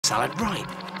salad ripe.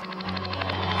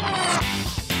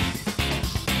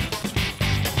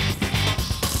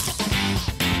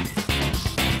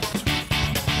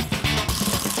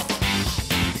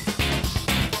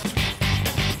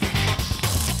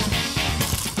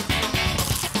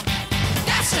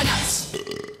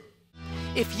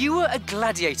 If you were a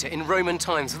gladiator in Roman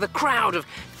times with a crowd of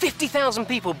 50,000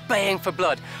 people baying for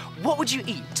blood, what would you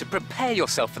eat to prepare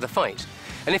yourself for the fight?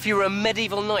 And if you were a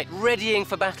medieval knight readying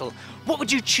for battle, what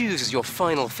would you choose as your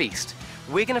final feast?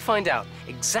 We're going to find out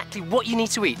exactly what you need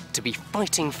to eat to be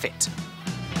fighting fit.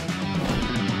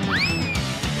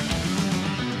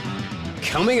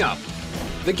 Coming up,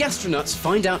 the Gastronuts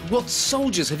find out what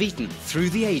soldiers have eaten through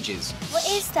the ages. What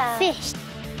is that? Fish.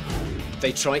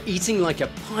 They try eating like a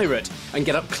pirate and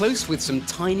get up close with some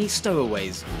tiny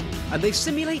stowaways. And they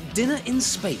simulate dinner in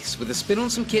space with a spin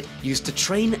on some kit used to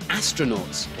train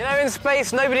astronauts. You know, in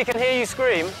space, nobody can hear you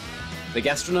scream. The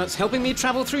Gastronauts helping me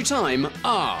travel through time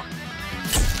are...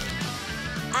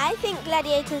 I think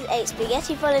gladiators ate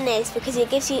spaghetti bolognese because it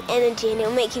gives you energy and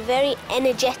it'll make you very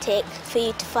energetic for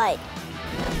you to fight.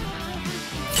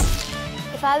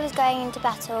 If I was going into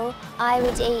battle, I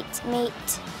would eat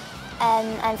meat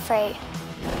and fruit.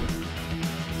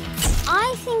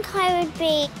 I think I would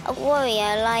be a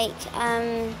warrior like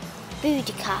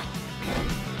Boudica.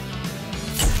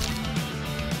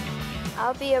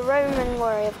 I'll be a Roman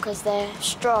warrior because they're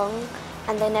strong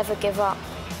and they never give up.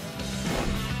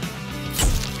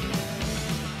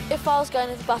 If I was going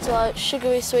into battle, I'd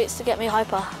sugary sweets to get me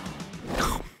hyper.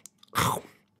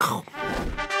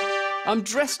 I'm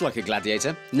dressed like a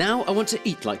gladiator. Now I want to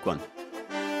eat like one.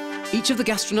 Each of the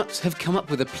Gastronauts have come up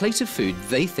with a plate of food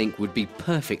they think would be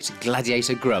perfect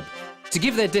gladiator grub. To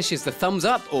give their dishes the thumbs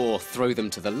up or throw them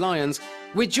to the lions,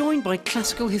 we're joined by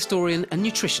classical historian and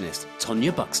nutritionist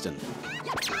Tonya Buxton.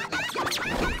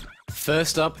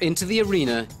 First up into the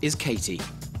arena is Katie.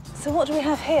 So what do we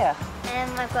have here?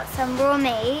 I've got some raw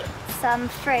meat, some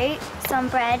fruit, some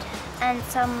bread and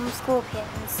some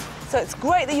scorpions. So it's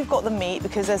great that you've got the meat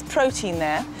because there's protein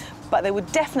there, but they would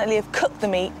definitely have cooked the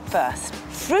meat first.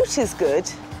 Fruit is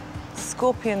good.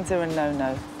 Scorpions are a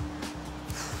no-no.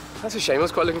 That's a shame. I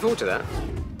was quite looking forward to that.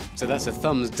 So that's a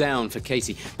thumbs down for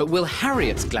Katie. But will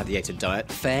Harriet's gladiator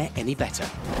diet fare any better?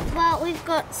 Well, we've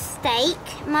got steak,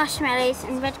 marshmallows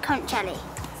and red conch jelly.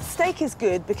 Steak is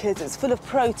good because it's full of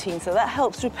protein, so that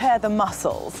helps repair the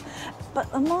muscles.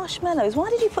 But the marshmallows, why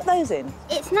did you put those in?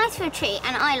 It's nice for a treat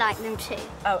and I like them too.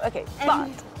 Oh, OK. But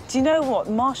do you know what?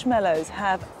 Marshmallows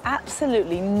have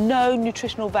absolutely no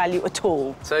nutritional value at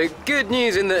all. So good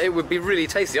news in that it would be really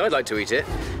tasty. I'd like to eat it,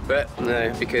 but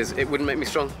no, because it wouldn't make me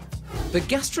strong. The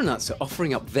Gastronauts are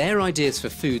offering up their ideas for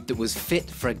food that was fit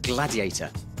for a gladiator.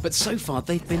 But so far,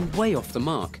 they've been way off the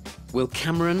mark. Will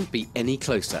Cameron be any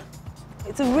closer?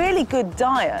 It's a really good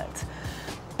diet,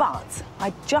 but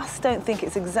I just don't think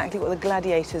it's exactly what the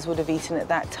gladiators would have eaten at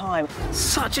that time.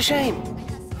 Such a shame.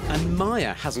 And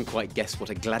Maya hasn't quite guessed what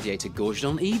a gladiator gorged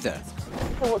on either.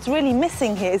 Well, what's really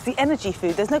missing here is the energy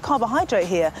food. There's no carbohydrate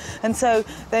here, and so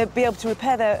they'd be able to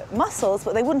repair their muscles,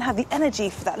 but they wouldn't have the energy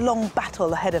for that long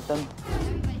battle ahead of them.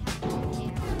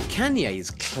 Kanye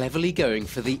is cleverly going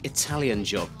for the Italian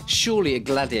job. Surely a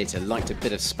gladiator liked a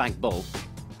bit of spag bol.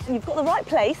 You've got the right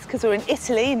place, because we're in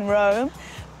Italy, in Rome,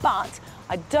 but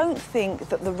I don't think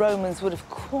that the Romans would have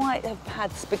quite have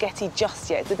had spaghetti just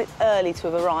yet. It's a bit early to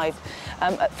have arrived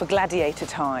for gladiator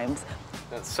times.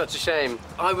 That's such a shame.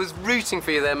 I was rooting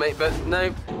for you there, mate, but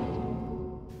no.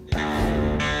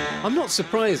 I'm not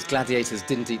surprised gladiators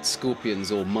didn't eat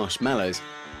scorpions or marshmallows,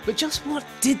 but just what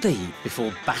did they eat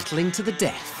before battling to the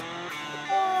death?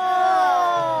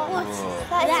 Oh,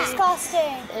 that's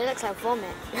disgusting. It looks like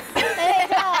vomit. It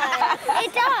does.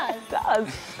 It does. It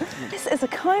does. This is a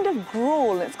kind of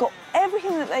gruel. It's got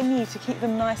everything that they need to keep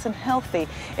them nice and healthy.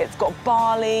 It's got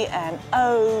barley and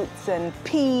oats and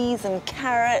peas and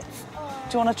carrots.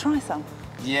 Do you want to try some?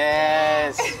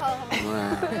 Yes.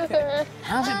 Wow.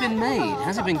 How's it been made?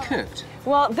 How's it been cooked?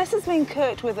 Well, this has been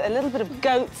cooked with a little bit of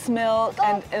goat's milk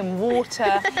and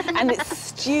water, and it's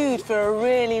stewed for a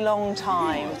really long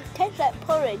time. It tastes like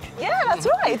porridge. Yeah, that's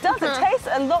right, it does. It tastes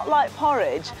a lot like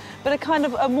porridge, but a kind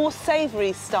of a more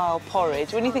savoury style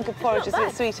porridge. When you think of porridge, it's a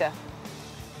bit sweeter.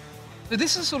 But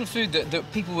this is the sort of food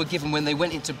that people were given when they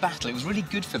went into battle. It was really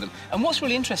good for them. And what's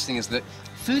really interesting is that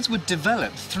foods would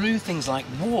develop through things like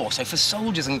war. So for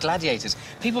soldiers and gladiators,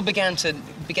 people began to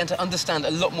understand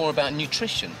a lot more about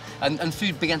nutrition, and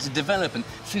food began to develop, and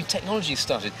food technology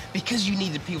started because you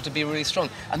needed people to be really strong.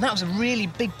 And that was a really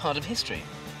big part of history.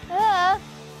 That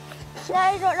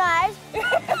is not nice.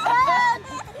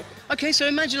 OK, so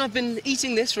imagine I've been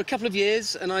eating this for a couple of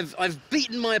years and I've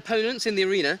beaten my opponents in the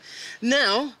arena.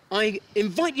 Now, I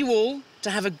invite you all to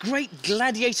have a great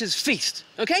gladiators feast,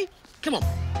 OK? Come on.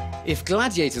 If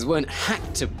gladiators weren't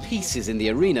hacked to pieces in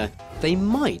the arena, they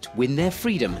might win their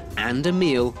freedom and a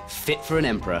meal fit for an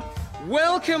emperor.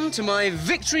 Welcome to my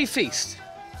victory feast.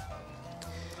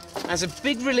 As a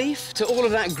big relief to all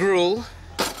of that gruel,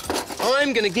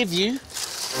 I'm going to give you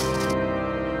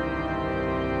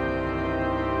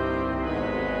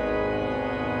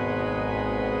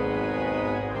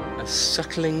a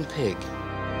suckling pig.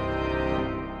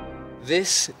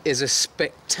 This is a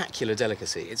spectacular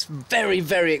delicacy. It's very,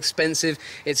 very expensive.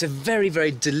 It's a very,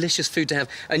 very delicious food to have,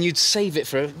 and you'd save it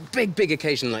for a big, big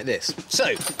occasion like this.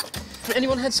 So,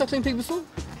 anyone had suckling pig before?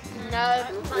 No,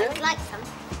 I'd like some.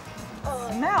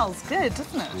 Smells good,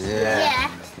 doesn't it?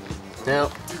 Yeah.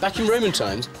 Now, back in Roman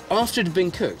times, after it had been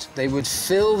cooked, they would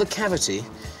fill the cavity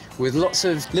with lots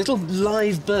of little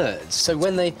live birds. So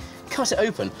when they cut it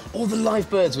open, all the live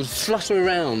birds would flutter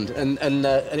around and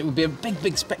it would be a big,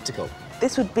 big spectacle.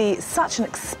 This would be such an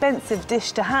expensive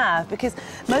dish to have because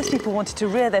most people wanted to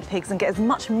rear their pigs and get as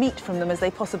much meat from them as they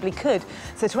possibly could.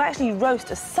 So to actually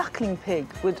roast a suckling pig,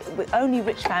 only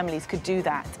rich families could do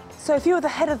that. So if you were the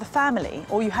head of the family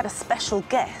or you had a special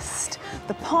guest,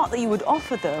 the part that you would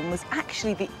offer them was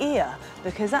actually the ear,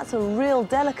 because that's a real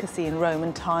delicacy in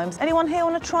Roman times. Anyone here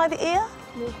want to try the ear?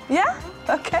 Yeah?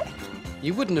 OK.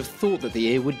 You wouldn't have thought that the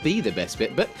ear would be the best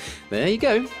bit, but there you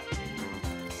go.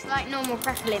 It's like normal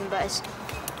crackling, but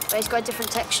it's got a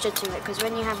different texture to it, because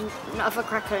when you have another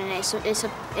crackling, it's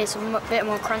a bit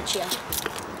more crunchier.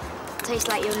 It tastes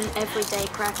like your everyday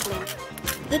crackling.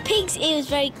 The pig's ear was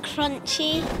very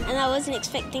crunchy, and I wasn't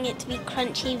expecting it to be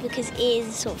crunchy because ears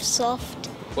are sort of soft.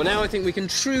 Well, now I think we can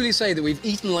truly say that we've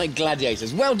eaten like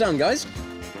gladiators. Well done, guys.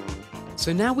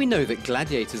 So now we know that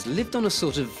gladiators lived on a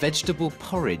sort of vegetable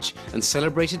porridge and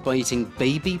celebrated by eating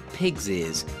baby pig's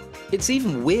ears. It's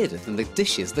even weirder than the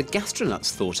dishes the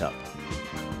Gastronuts thought up.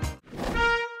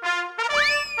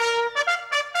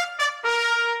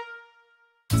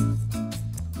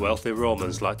 Wealthy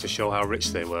Romans liked to show how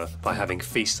rich they were by having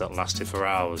feasts that lasted for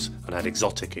hours and had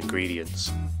exotic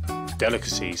ingredients.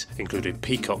 Delicacies included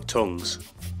peacock tongues,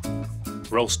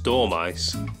 roast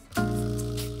dormice,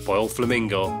 boiled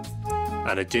flamingo,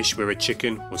 and a dish where a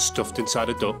chicken was stuffed inside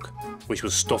a duck, which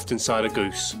was stuffed inside a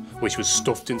goose, which was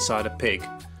stuffed inside a pig,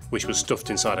 which was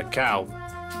stuffed inside a cow,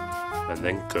 and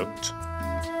then cooked.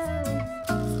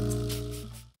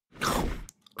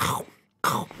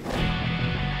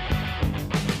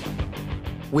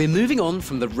 We're moving on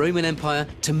from the Roman Empire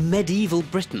to medieval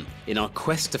Britain in our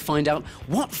quest to find out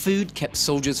what food kept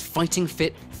soldiers fighting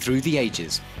fit through the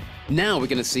ages. Now we're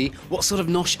going to see what sort of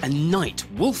nosh a knight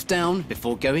wolfed down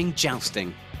before going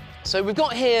jousting. So we've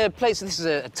got here plates. This is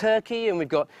a turkey, and we've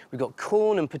got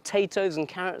corn and potatoes and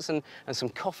carrots and some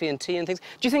coffee and tea and things.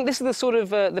 Do you think this is the sort of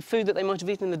the food that they might have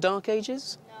eaten in the Dark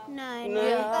Ages? No.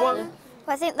 Well,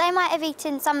 I think they might have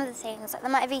eaten some of the things. Like they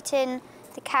might have eaten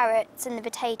the carrots and the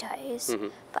potatoes,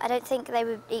 but I don't think they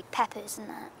would eat peppers and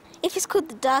that. If it's called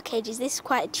the Dark Ages, this is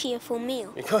quite a cheerful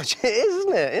meal. gosh, it is,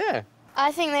 isn't it? Yeah.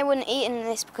 I think they wouldn't eat in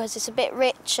this because it's a bit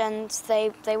rich and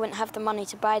they wouldn't have the money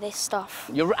to buy this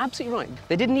stuff. You're absolutely right.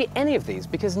 They didn't eat any of these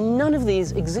because none of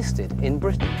these existed in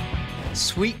Britain.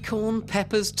 Sweet corn,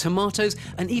 peppers, tomatoes,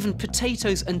 and even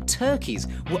potatoes and turkeys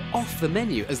were off the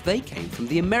menu as they came from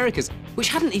the Americas, which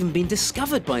hadn't even been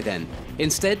discovered by then.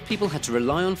 Instead, people had to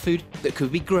rely on food that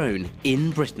could be grown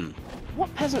in Britain.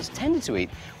 What peasants tended to eat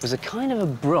was a kind of a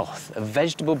broth, a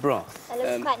vegetable broth. It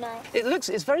looks quite nice.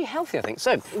 It's very healthy, I think.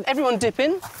 So, everyone dip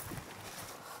in.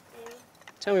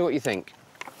 Tell me what you think.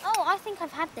 Oh, I think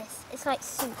I've had this. It's like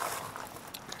soup.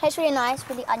 It's really nice,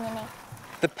 really oniony.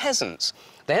 The peasants,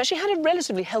 they actually had a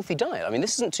relatively healthy diet. I mean,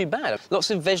 this isn't too bad.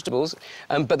 Lots of vegetables,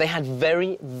 but they had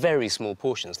very, very small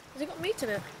portions. Has it got meat in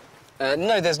it?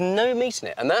 No, there's no meat in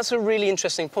it, and that's a really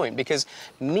interesting point because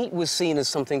meat was seen as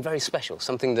something very special,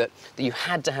 something that you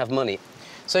had to have money.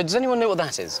 So does anyone know what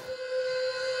that is?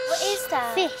 What is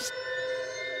that? Fish.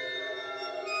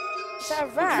 Is that a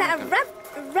rat? Is that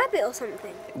a rabbit or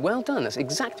something? Well done, that's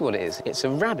exactly what it is. It's a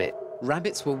rabbit.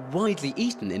 Rabbits were widely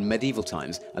eaten in medieval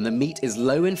times, and the meat is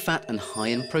low in fat and high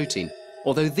in protein.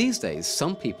 Although these days,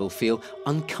 some people feel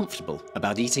uncomfortable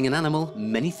about eating an animal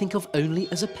many think of only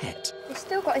as a pet. It's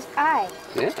still got its eye.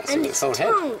 Yeah, that's And its whole head.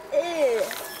 tongue. Ew.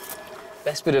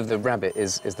 Best bit of the rabbit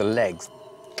is the legs.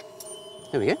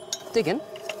 There we go. Dig in.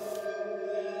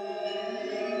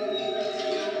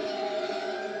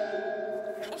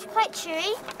 It's quite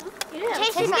chewy. Yeah,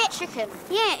 It tastes like chicken.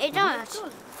 Yeah, it does.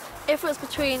 If it's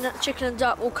between chicken and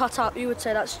duck or cut up, you would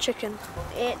say that's chicken.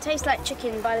 It tastes like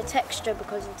chicken by the texture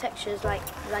because the texture is like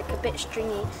a bit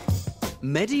stringy.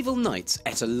 Medieval knights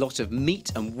ate a lot of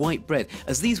meat and white bread,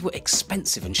 as these were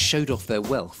expensive and showed off their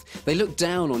wealth. They looked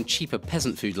down on cheaper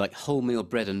peasant food like wholemeal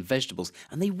bread and vegetables,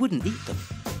 and they wouldn't eat them.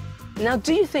 Now,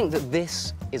 do you think that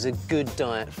this is a good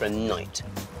diet for a knight?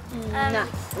 No,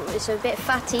 it's a bit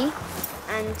fatty,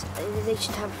 and they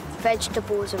should have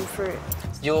vegetables and fruit.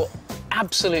 You're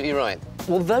absolutely right.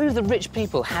 Although the rich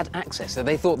people had access, so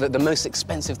they thought that the most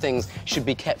expensive things should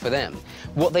be kept for them,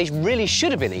 what they really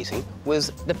should have been eating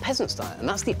was the peasant's diet, and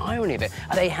that's the irony of it.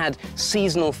 They had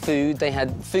seasonal food, they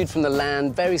had food from the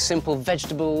land, very simple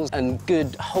vegetables and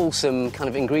good, wholesome kind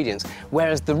of ingredients,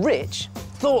 whereas the rich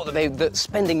thought that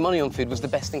spending money on food was the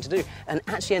best thing to do, and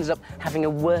actually ended up having a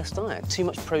worse diet. Too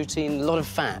much protein, a lot of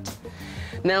fat.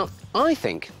 Now, I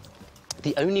think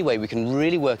the only way we can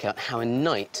really work out how a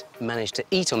knight managed to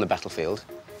eat on the battlefield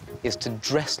is to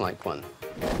dress like one.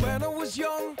 When I was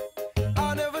young,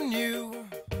 I never knew.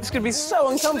 This could be so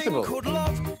uncomfortable.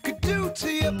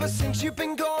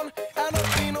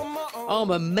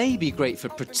 Armour may be great for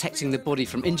protecting the body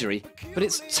from injury, but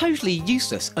it's totally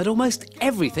useless at almost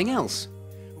everything else.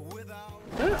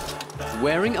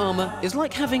 Wearing armour is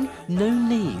like having no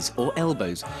knees or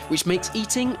elbows, which makes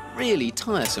eating really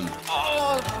tiresome.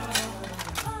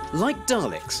 Like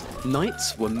Daleks,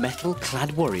 knights were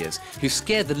metal-clad warriors who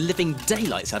scared the living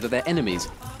daylights out of their enemies.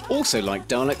 Also like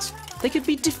Daleks, they could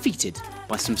be defeated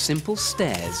by some simple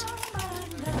stares.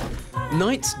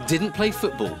 Knights didn't play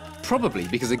football, probably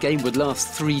because the game would last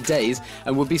 3 days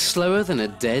and would be slower than a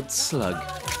dead slug.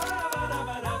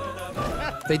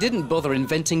 They didn't bother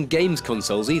inventing games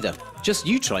consoles either. Just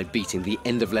you try beating the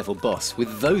end-of-level boss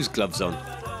with those gloves on.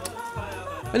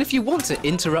 And if you want to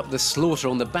interrupt the slaughter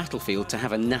on the battlefield to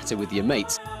have a natter with your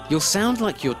mates, you'll sound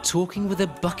like you're talking with a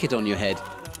bucket on your head,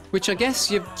 which I guess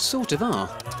you sort of are.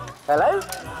 Hello?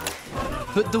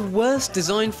 But the worst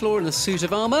design flaw in a suit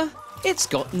of armour? It's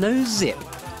got no zip.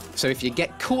 So if you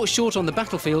get caught short on the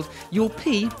battlefield, your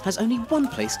pee has only one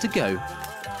place to go.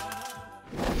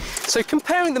 So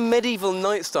comparing the medieval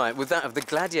knight's diet with that of the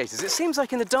gladiators, it seems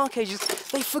like in the Dark Ages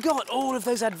they forgot all of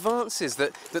those advances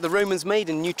that the Romans made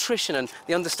in nutrition and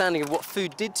the understanding of what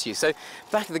food did to you. So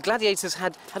back the gladiators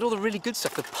had all the really good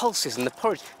stuff, the pulses and the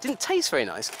porridge. Didn't taste very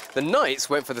nice. The knights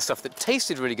went for the stuff that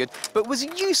tasted really good but was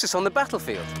useless on the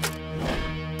battlefield.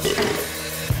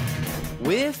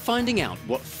 We're finding out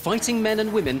what fighting men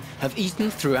and women have eaten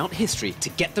throughout history to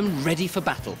get them ready for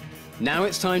battle. Now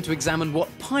it's time to examine what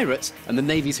pirates and the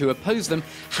navies who opposed them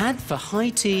had for high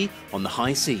tea on the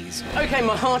high seas. OK,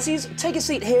 my hearties, take a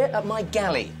seat here at my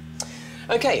galley.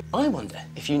 OK, I wonder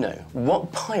if you know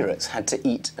what pirates had to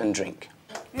eat and drink.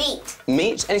 Meat.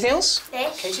 Meat? Anything else?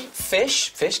 Fish.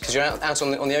 Fish, because you're out on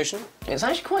the ocean. It's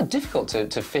actually quite difficult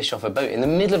to fish off a boat. In the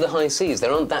middle of the high seas,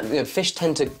 there aren't that... fish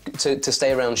tend to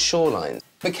stay around shorelines.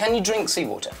 But can you drink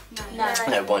seawater? No.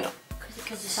 No, why not?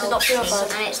 Because it's not good for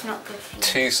you and it's not good for you.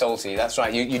 Too salty, that's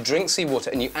right. You drink seawater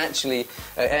and you actually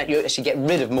get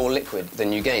rid of more liquid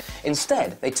than you gain.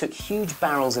 Instead, they took huge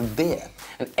barrels of beer,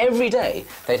 and every day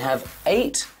they'd have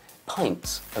 8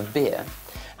 pints of beer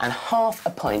and half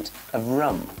a pint of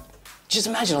rum. Just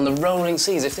imagine on the rolling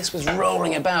seas, if this was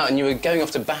rolling about and you were going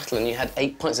off to battle and you had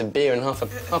 8 pints of beer and half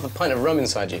a pint of rum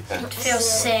inside you. You'd feel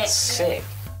sick. Sick.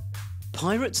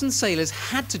 Pirates and sailors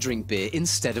had to drink beer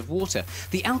instead of water.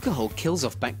 The alcohol kills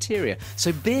off bacteria,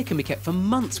 so beer can be kept for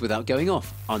months without going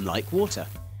off, unlike water.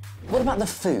 What about the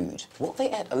food? What they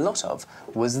ate a lot of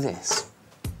was this.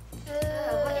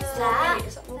 What is that?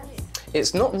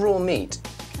 It's not raw meat.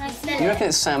 Can I smell You reckon it?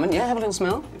 it's salmon? Yeah, have a little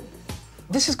smell.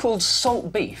 This is called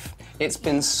salt beef. It's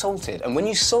been salted, and when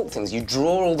you salt things, you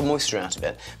draw all the moisture out of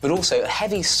it, but also a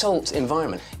heavy salt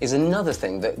environment is another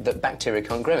thing that bacteria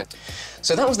can't grow in.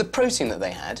 So that was the protein that they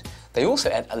had. They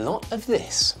also ate a lot of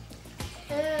this.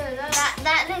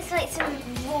 That looks like some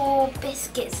raw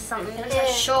biscuits or something. It looks like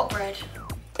shortbread.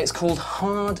 It's called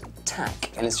hard tack,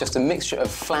 and it's just a mixture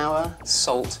of flour,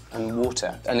 salt, and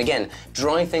water. And again,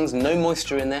 dry things, no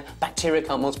moisture in there, bacteria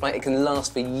can't multiply, it can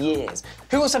last for years.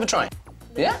 Who wants to have a try?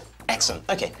 Yeah? Excellent.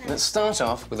 OK, let's start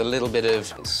off with a little bit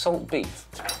of salt beef.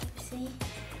 See?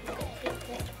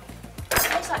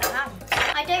 It looks like ham.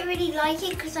 I don't really like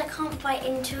it because I can't bite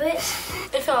into it.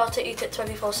 If I had to eat it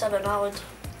 24/7,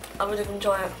 I would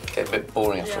enjoy it. Get a bit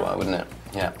boring after a while, wouldn't it?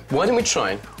 Yeah. Why don't we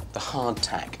try the hard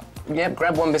tack? Yeah,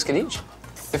 grab 1 biscuit each.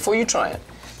 Before you try it,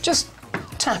 just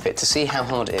tap it to see how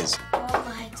hard it is. Oh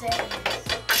my days.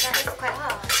 That is quite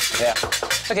hard. Yeah.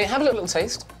 OK, have a little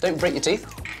taste. Don't break your teeth.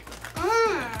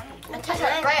 It tastes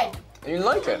like bread. You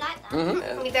like it? I like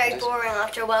that. It'd be very boring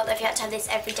after a while if you had to have this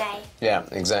every day. Yeah,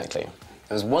 exactly.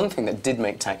 There was one thing that did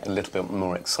make tack a little bit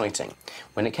more exciting.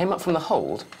 When it came up from the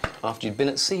hold, after you'd been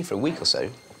at sea for a week or so,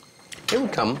 it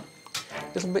would come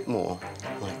a little bit more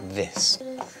like this.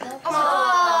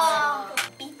 Oh.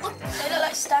 They look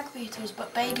like stag beetles,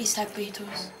 but baby stag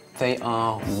beetles. They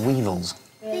are weevils.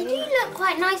 They do look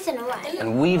quite nice in a way.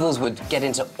 And weevils would get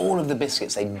into all of the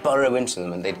biscuits. They'd burrow into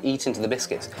them and they'd eat into the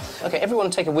biscuits. OK, everyone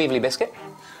take a weevily biscuit.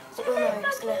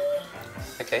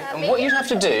 OK, and what you'd have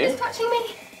to do... It's touching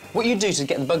me. What you do to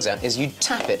get the bugs out is you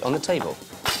tap it on the table.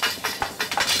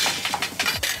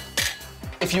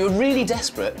 If you were really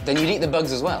desperate, then you'd eat the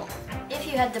bugs as well. If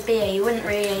you had the beer, you wouldn't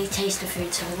really taste the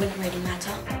food, so it wouldn't really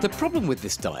matter. The problem with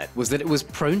this diet was that it was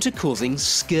prone to causing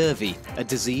scurvy, a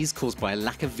disease caused by a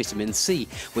lack of vitamin C,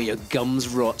 where your gums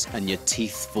rot and your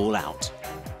teeth fall out.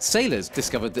 Sailors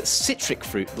discovered that citric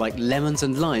fruit, like lemons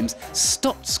and limes,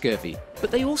 stopped scurvy,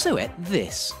 but they also ate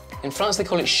this. In France, they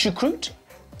call it choucroute.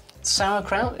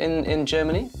 Sauerkraut in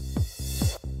Germany.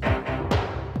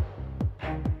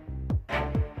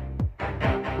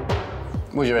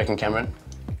 What do you reckon, Cameron?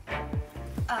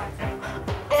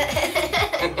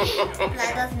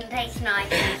 That doesn't taste nice.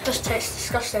 It just tastes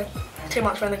disgusting. Too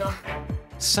much vinegar.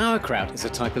 Sauerkraut is a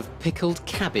type of pickled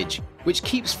cabbage, which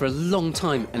keeps for a long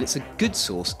time, and it's a good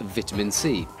source of vitamin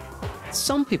C.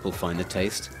 Some people find the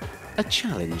taste a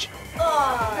challenge.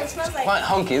 Oh, it smells like... Quite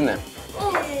honky, isn't it?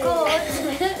 Oh, God.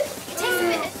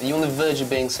 Are you on the verge of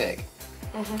being sick?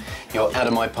 You're out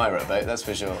of my pirate boat, that's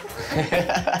for sure.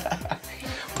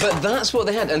 But that's what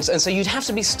they had, and so you'd have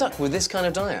to be stuck with this kind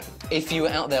of diet if you were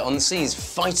out there on the seas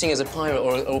fighting as a pirate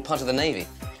or part of the Navy.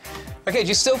 OK, do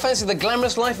you still fancy the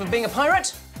glamorous life of being a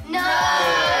pirate? No!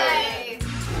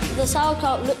 The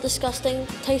sauerkraut looked disgusting,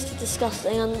 tasted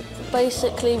disgusting, and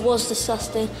basically was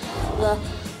disgusting. The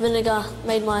vinegar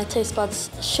made my taste buds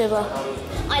shiver.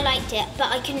 I liked it,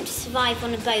 but I couldn't survive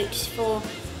on a boat for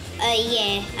a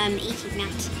year eating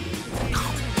that.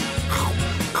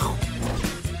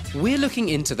 We're looking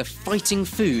into the fighting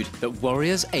food that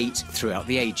warriors ate throughout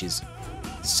the ages.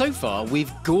 So far,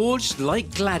 we've gorged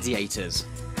like gladiators.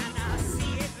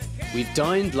 We've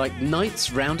dined like knights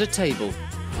round a table.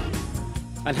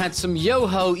 And had some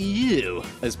yo-ho-you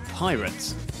as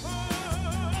pirates.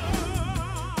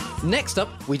 Next up,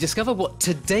 we discover what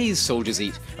today's soldiers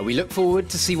eat, and we look forward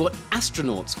to see what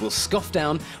astronauts will scoff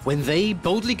down when they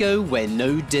boldly go where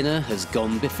no dinner has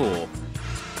gone before.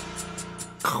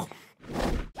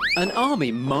 An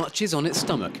army marches on its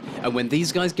stomach, and when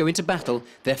these guys go into battle,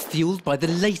 they're fueled by the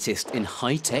latest in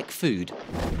high-tech food.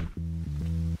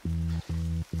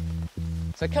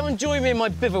 So come and join me in my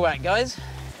bivouac, guys.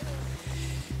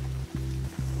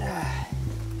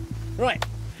 Right,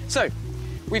 so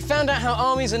we've found out how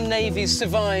armies and navies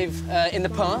survive in the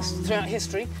past, throughout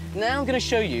history. Now I'm going to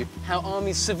show you how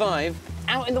armies survive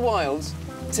out in the wilds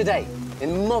today,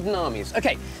 in modern armies.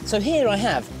 OK, so here I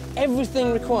have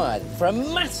everything required for a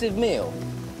massive meal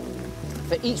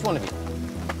for each one of you.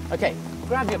 OK,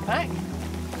 grab your pack.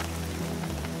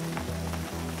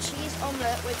 Cheese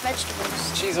omelette with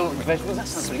vegetables. Cheese omelette with vegetables, that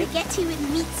sounds pretty good. Spaghetti with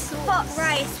meat sauce. Pot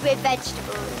rice with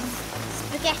vegetables.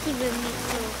 Spaghetti with meat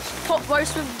sauce. Pot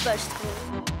roast with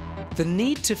vegetables. The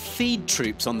need to feed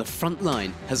troops on the front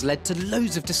line has led to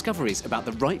loads of discoveries about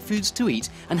the right foods to eat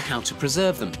and how to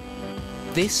preserve them.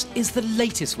 This is the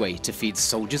latest way to feed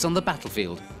soldiers on the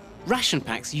battlefield. Ration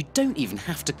packs you don't even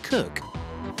have to cook.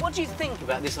 What do you think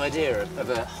about this idea of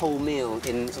a whole meal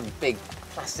in sort of big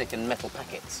plastic and metal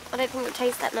packets? I don't think it would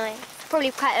taste that nice.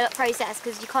 Probably quite a lot processed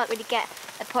because you can't really get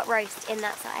a pot roast in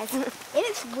that size. It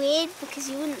looks weird because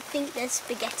you wouldn't think there's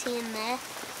spaghetti in there.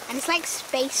 And it's like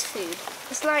space food.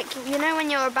 It's like, you know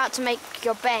when you're about to make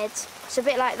your bed? It's a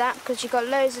bit like that because you've got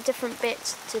loads of different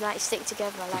bits to like stick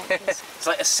together. Like It's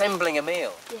like assembling a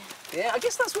meal. Yeah. Yeah, I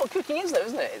guess that's what cooking is, though,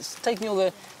 isn't it? It's taking all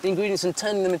the ingredients and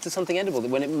turning them into something edible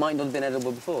when it might not have been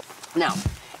edible before. Now,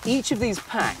 each of these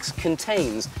packs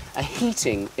contains a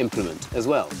heating implement as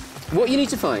well. What you need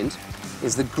to find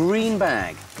is the green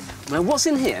bag. Now, what's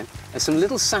in here are some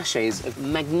little sachets of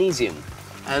magnesium.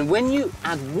 And when you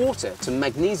add water to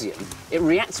magnesium, it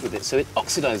reacts with it, so it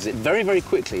oxidizes it very, very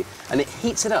quickly, and it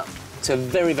heats it up to a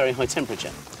very, very high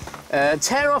temperature.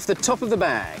 Tear off the top of the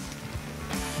bag.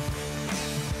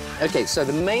 OK, so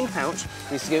the main pouch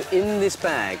needs to go in this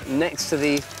bag next to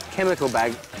the chemical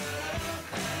bag.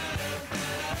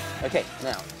 OK,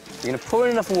 now, you're going to pour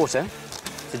in enough water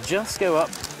to just go up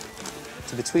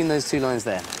to between those two lines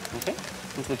there, OK?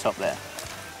 Into the top there.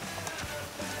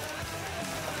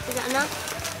 Is that enough?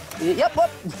 Yep,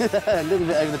 a little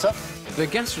bit over the top. The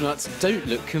Gastronuts don't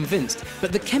look convinced,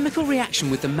 but the chemical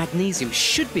reaction with the magnesium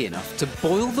should be enough to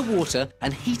boil the water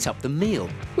and heat up the meal,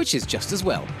 which is just as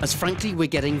well, as frankly we're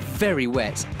getting very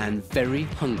wet and very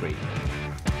hungry.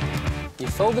 You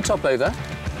fold the top over on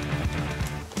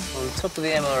top of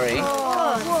the MRE.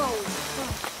 Oh, whoa.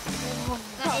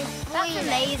 That's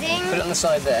amazing. Put it on the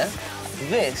side there.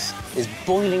 This is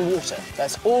boiling water.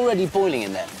 That's already boiling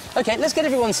in there. OK, let's get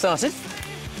everyone started.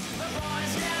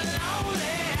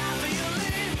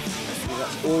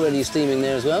 That's already steaming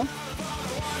there as well.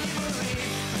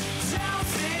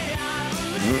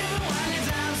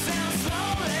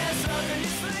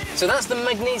 So that's the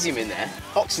magnesium in there,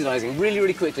 oxidising really,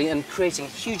 really quickly and creating a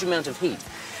huge amount of heat.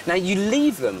 Now, you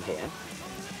leave them here,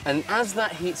 and as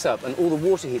that heats up and all the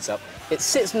water heats up, it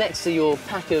sits next to your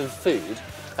pack of food,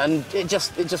 and it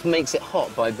just makes it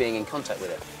hot by being in contact with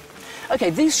it.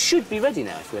 OK, these should be ready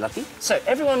now, if we're lucky. So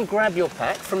everyone grab your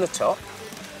pack from the top.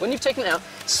 When you've taken it out,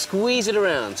 squeeze it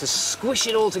around to squish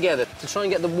it all together to try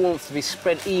and get the warmth to be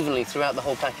spread evenly throughout the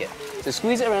whole packet. So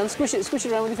squeeze it around, squish it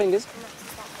around with your fingers.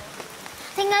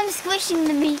 I think I'm squishing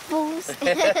the meatballs.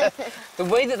 The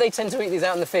way that they tend to eat these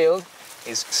out in the field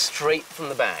is straight from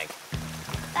the bag.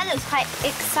 That looks quite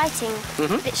exciting,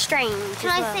 a bit strange.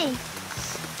 Can I see?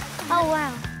 Oh,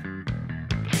 wow.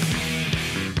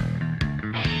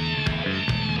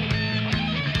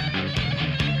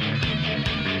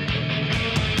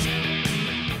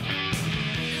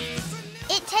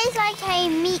 It tastes like a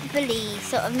meatbally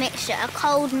sort of mixture, a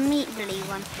cold meatbally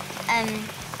one.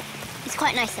 It's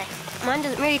quite nice though. Mine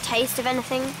doesn't really taste of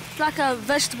anything. It's like a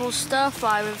vegetable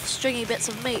stir-fry with stringy bits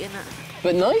of meat in it.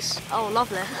 But nice? Oh,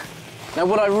 lovely. Now,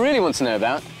 what I really want to know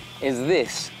about is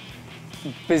this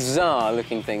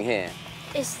bizarre-looking thing here.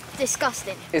 It's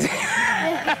disgusting. Is it?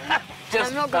 Just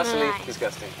I'm not gonna utterly lie.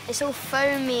 disgusting. It's all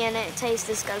foamy and it tastes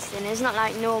disgusting. It's not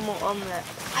like normal omelette.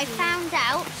 I found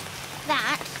out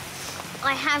that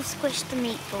I have squished the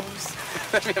meatballs.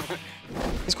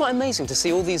 It's quite amazing to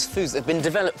see all these foods that have been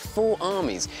developed for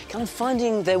armies kind of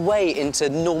finding their way into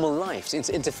normal life,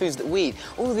 into foods that we eat.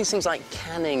 All of these things like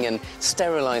canning and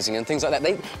sterilising and things like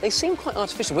that, they seem quite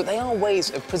artificial, but they are ways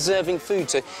of preserving food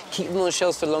to keep them on the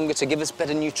shelves for longer, to give us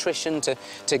better nutrition, to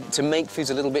make foods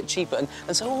a little bit cheaper.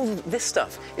 And so all this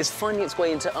stuff is finding its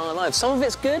way into our lives. Some of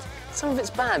it's good, some of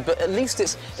it's bad, but at least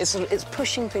it's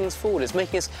pushing things forward. It's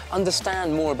making us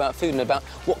understand more about food and about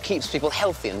what keeps people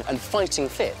healthy and fighting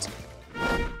fit.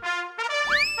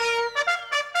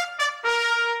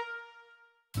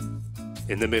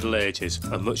 In the Middle Ages,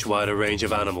 a much wider range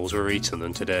of animals were eaten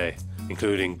than today,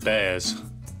 including bears,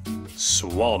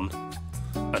 swan,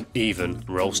 and even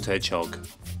roast hedgehog.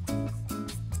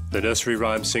 The nursery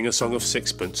rhyme Sing a Song of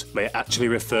Sixpence may actually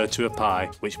refer to a pie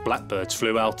which blackbirds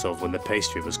flew out of when the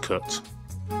pastry was cut.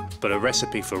 But a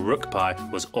recipe for rook pie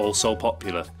was also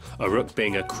popular, a rook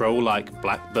being a crow-like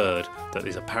black bird that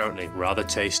is apparently rather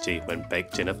tasty when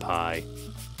baked in a pie.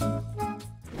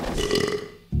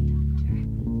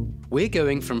 We're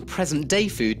going from present-day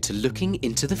food to looking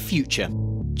into the future.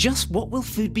 Just what will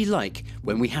food be like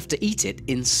when we have to eat it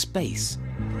in space?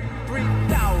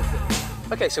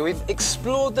 3,000. OK, so we've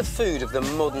explored the food of the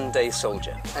modern-day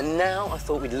soldier, and now I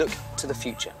thought we'd look to the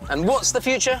future. And what's the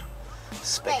future?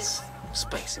 Space.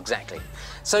 Space, exactly.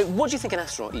 So what do you think an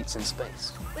astronaut eats in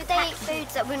space? Would they eat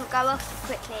foods that wouldn't go off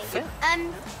quickly? Yeah.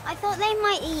 I thought they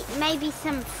might eat maybe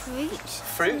some fruit.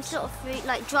 Fruit? Some sort of fruit,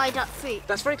 like dried up fruit.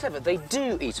 That's very clever. They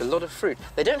do eat a lot of fruit.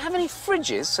 They don't have any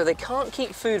fridges, so they can't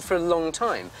keep food for a long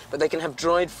time, but they can have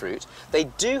dried fruit. They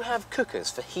do have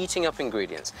cookers for heating up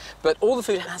ingredients, but all the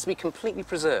food has to be completely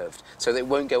preserved so that it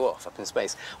won't go off up in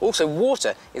space. Also,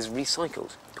 water is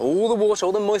recycled. All the water,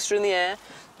 all the moisture in the air,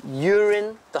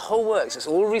 urine, the whole works. It's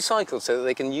all recycled so that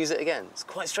they can use it again. It's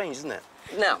quite strange, isn't it?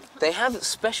 Now, they have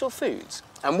special foods,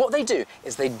 and what they do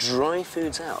is they dry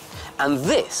foods out. And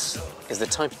this is the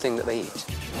type of thing that they eat.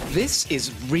 This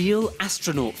is real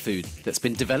astronaut food that's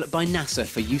been developed by NASA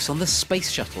for use on the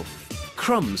space shuttle.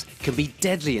 Crumbs can be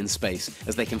deadly in space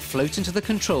as they can float into the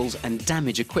controls and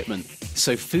damage equipment.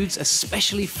 So foods are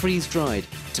specially freeze-dried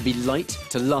to be light,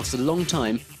 to last a long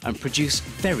time, and produce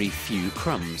very few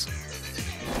crumbs.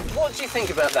 What do you think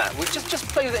about that? Well, just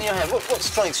play with it in your hand. What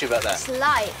strikes you about that? It's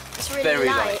light. It's really Very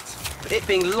light. But it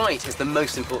being light is the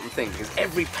most important thing because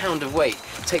every pound of weight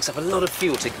takes up a lot of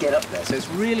fuel to get up there. So it's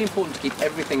really important to keep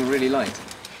everything really light.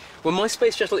 Well, my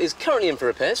space shuttle is currently in for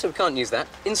repair, so we can't use that.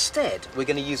 Instead, we're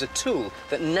going to use a tool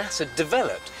that NASA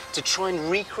developed to try and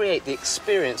recreate the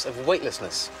experience of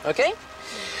weightlessness. OK?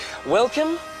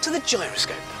 Welcome to the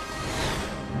gyroscope.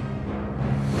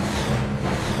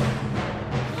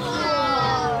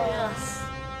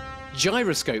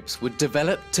 Gyroscopes were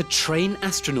developed to train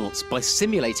astronauts by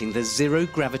simulating the zero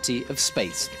gravity of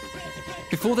space.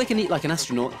 Before they can eat like an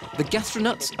astronaut, the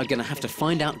Gastronuts are going to have to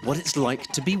find out what it's like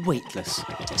to be weightless.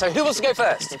 So who wants to go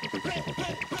first?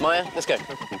 Maya, let's go.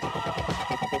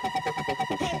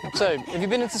 So, have you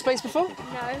been into space before?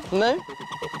 No. No?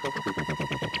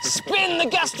 Spin the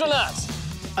Gastronuts!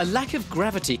 A lack of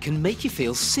gravity can make you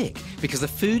feel sick because the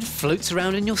food floats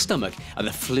around in your stomach and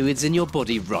the fluids in your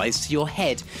body rise to your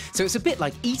head. So it's a bit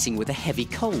like eating with a heavy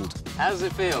cold. How does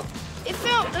it feel? It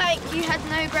felt like you had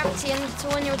no gravity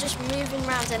until when you were just moving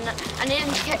around and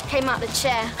it came out the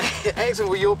chair.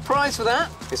 Excellent. Well, your prize for that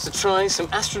is to try some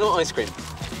astronaut ice cream.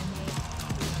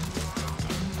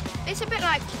 It's a bit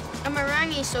like a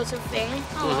meringue sort of thing.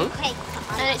 Oh, okay.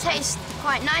 And it tastes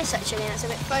quite nice, actually, and it's a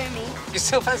bit foamy. You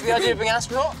still fancy the idea of being an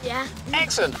astronaut? Yeah.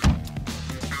 Excellent.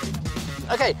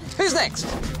 OK, who's next?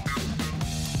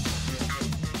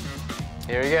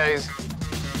 Here he goes.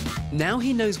 Now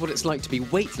he knows what it's like to be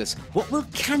weightless. What will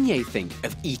Kanye think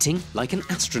of eating like an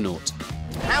astronaut?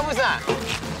 How was that?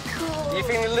 Cool. You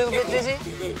feeling a little bit dizzy?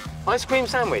 Ice cream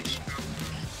sandwich.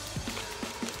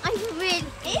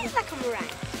 It is like a meringue.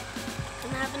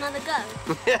 Can I have another go?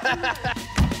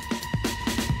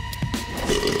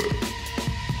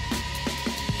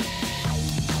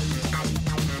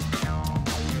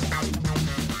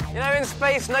 You know, in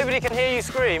space, nobody can hear you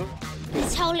scream.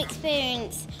 This whole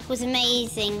experience was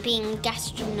amazing, being a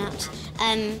gastronaut.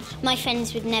 My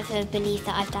friends would never believe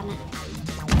that I've done it.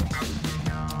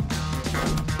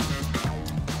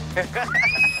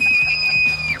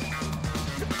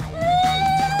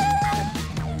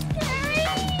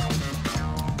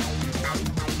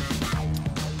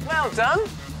 Well done.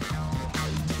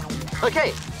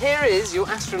 OK, here is your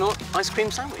astronaut ice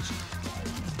cream sandwich.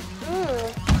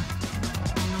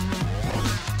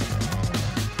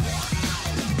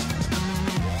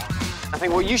 I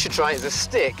think what you should try is a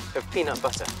stick of peanut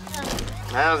butter.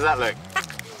 How does that look?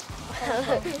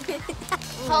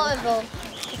 Horrible.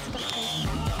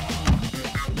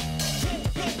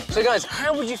 So, guys,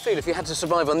 how would you feel if you had to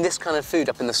survive on this kind of food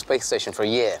up in the space station for a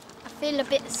year? I feel a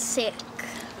bit sick.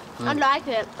 I like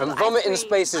it. And vomit in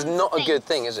space is not a good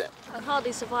thing, is it? I'd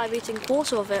hardly survive eating a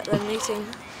quarter of it than eating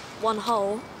one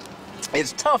whole.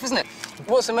 It's tough, isn't it?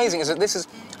 What's amazing is that this is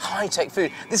high-tech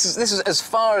food. This is as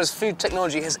far as food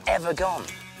technology has ever gone.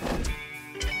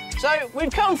 So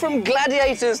we've come from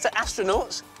gladiators to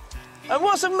astronauts, and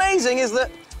what's amazing is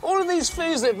that all of these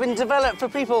foods that have been developed for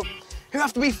people who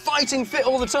have to be fighting fit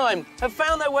all the time have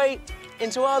found their way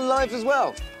into our lives as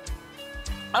well.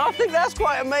 And I think that's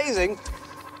quite amazing,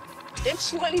 if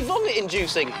slightly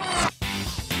vomit-inducing.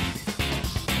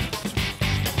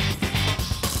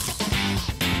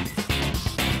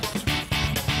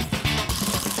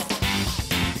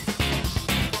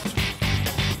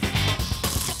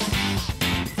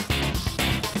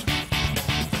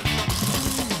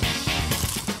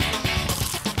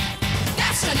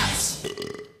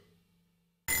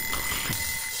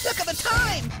 Look at the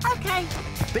time! OK.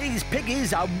 These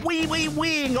piggies are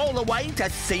wee-wee-weeing all the way to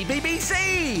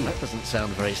CBBC! That doesn't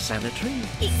sound very sanitary.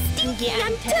 It's Stinky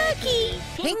and Turkey.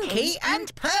 Pinky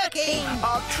and Perky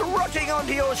are trotting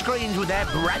onto your screens with their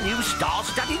brand new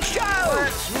star-studded show!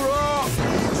 Let's rock!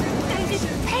 David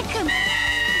Peckham.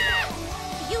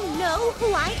 You know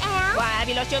who I am? Why, have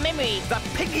you lost your memory? The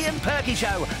Pinky and Perky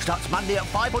Show starts Monday at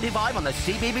 5:45 on the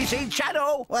CBBC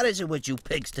channel. What is it with you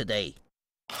pigs today?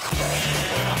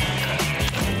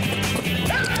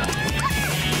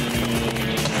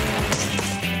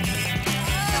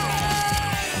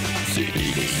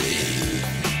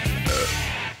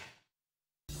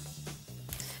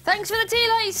 Thanks for the tea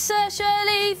lights,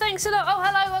 Shirley. Thanks a lot. Oh,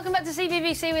 hello. Welcome back to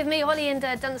CBBC with me, Holly and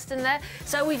Dunstan there.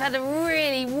 So we've had a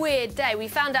really weird day. We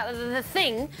found out that the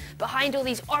thing behind all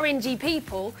these orangey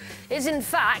people is, in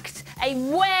fact, a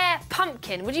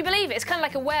were-pumpkin. Would you believe it? It's kind of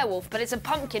like a werewolf, but it's a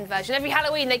pumpkin version. Every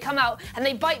Halloween, they come out and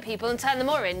they bite people and turn them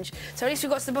orange. So at least we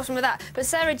got to the bottom of that. But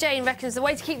Sarah Jane reckons the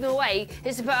way to keep them away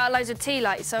is to put out loads of tea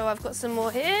lights. So I've got some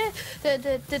more here.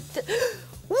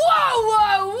 Whoa,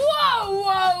 whoa, whoa,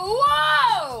 whoa,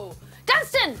 whoa!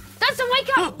 Dunstan! Dunstan, wake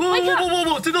up! Wake up!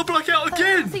 Whoa! Did I black out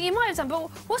again? I think you might have done, but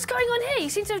what's going on here? You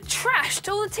seem to have trashed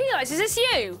all the tea lights. Is this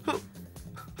you?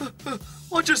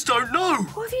 I just don't know.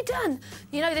 What have you done?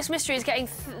 You know, this mystery is getting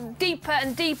deeper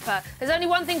and deeper. There's only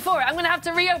one thing for it. I'm going to have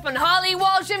to reopen Harley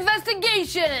Walsh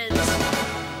Investigations.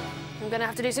 I'm going to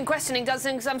have to do some questioning,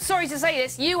 Dunstan, because I'm sorry to say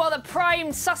this. You are the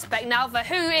prime suspect now for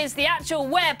who is the actual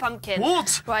were-pumpkin.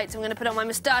 What? Right, so I'm going to put on my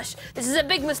moustache. This is a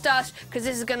big moustache, because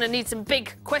this is going to need some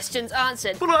big questions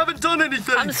answered. But I haven't done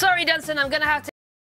anything. I'm sorry, Dunstan. I'm going to have